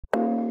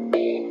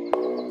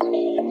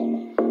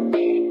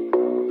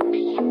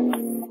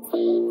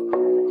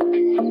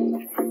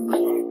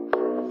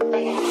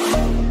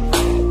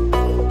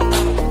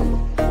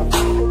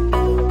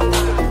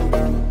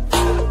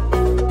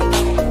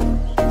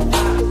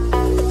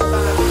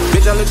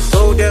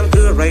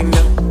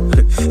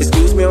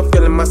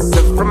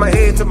myself. From my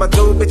head to my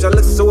toe, bitch, I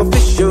look so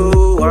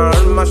official. I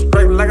earn my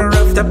stripe like a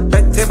ref. Step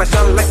back, take my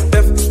shot like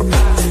Steph.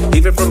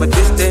 Even from a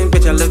distance,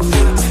 bitch, I look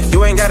good.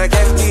 You ain't gotta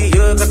gas me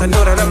up, cause I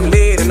know that I'm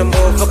lit and the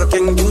motherfucker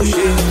can't do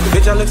shit.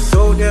 Bitch, I look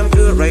so damn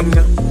good right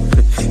now.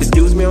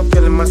 Excuse me, I'm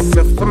feeling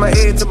myself. From my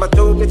head to my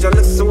toe, bitch, I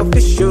look so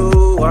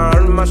official. I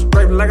earn my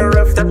stripe like a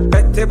ref. Step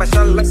back, take my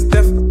shot like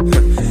Steph.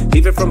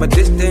 Even from a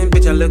distance,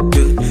 bitch, I look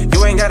good.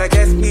 You ain't gotta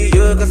gas me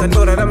up, cause I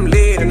know that I'm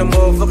lit and the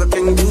motherfucker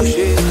can't do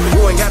shit.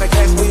 You ain't gotta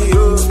gas me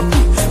up.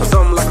 I'm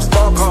something like a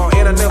small car,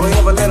 and I never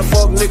ever let a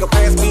fuck nigga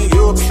pass me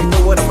up. You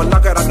know what, I'ma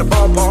knock it out the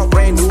ballpark.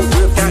 Brand new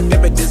whip,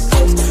 goddamn it, this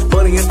sauce.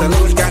 Money is the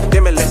lunch,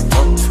 goddamn it, let's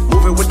talk.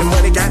 Moving with the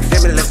money,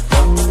 goddamn it, let's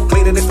talk.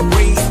 Cleaning it for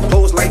breeze,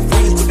 pose like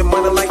freeze, with the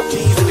money like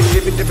cheese, and the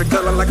shit be different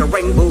color like a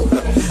rainbow.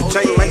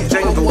 Chain like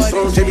Django,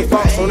 some Jimmy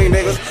Fox on these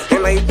niggas,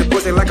 and I eat the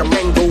pussy like a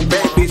mango.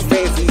 Bad bitch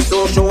fancy,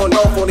 so I'm showing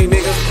off on these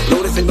niggas.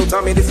 No, this ain't no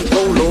Tommy, this is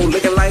Polo,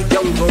 looking like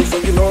Young Bro, so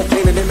you know I'm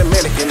cleaning in the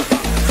mannequin.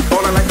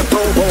 Falling like a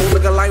Pro Bowl,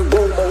 looking like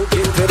Romo,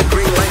 getting to the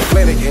green like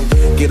Flanagan.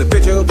 Get a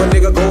picture of a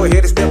nigga, go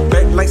ahead and step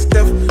back like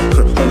Steph.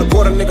 On the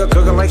quarter, nigga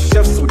cooking like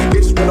chefs, so the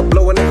bitch wanna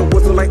blow a nigga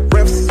whistle like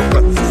refs.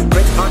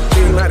 French hot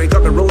king, now they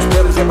dropping rose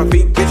petals in my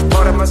feet, bitch,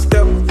 part of my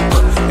step.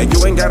 And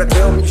you ain't gotta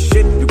tell me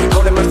shit, you can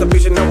call that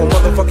masturbation, now I'm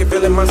motherfucking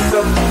feeling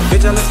myself.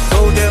 Bitch, I look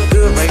so damn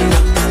good right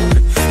now.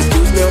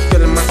 Excuse me, I'm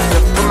feeling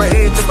myself. From my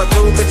head to my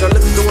toe, bitch, I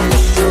look so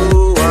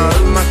official. I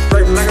earn my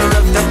stripe like a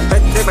ref, step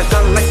back, take my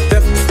shot like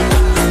Steph.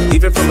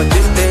 Even from a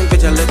distance,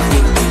 bitch, I look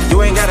good.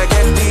 You ain't gotta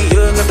gas me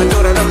up, cause I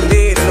know that I'm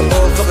lit and the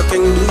motherfucker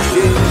can't do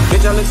shit.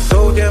 Bitch, I look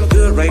so damn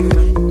good right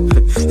now.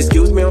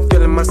 Excuse me, I'm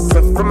feeling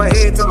myself. From my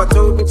head to my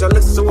toe, bitch, I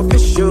look so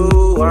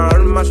official. I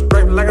earn my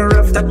stripe like a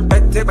ref, step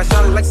back, take my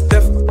shot like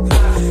Steph.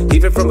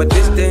 Even from a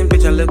distance,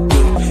 bitch, I look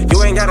good.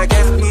 You ain't gotta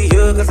gas me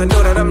up, cause I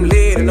know that I'm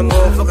lit and the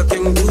motherfucker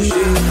can't do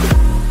shit.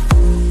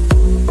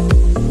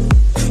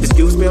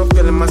 Excuse me, I'm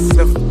feeling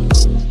myself.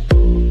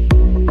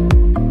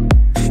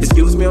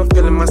 Excuse me, I'm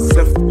feeling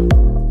myself.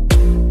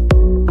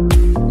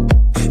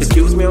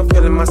 Excuse me, I'm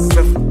feeling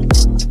myself.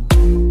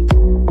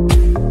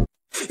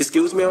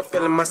 Excuse me, I'm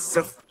feeling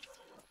myself.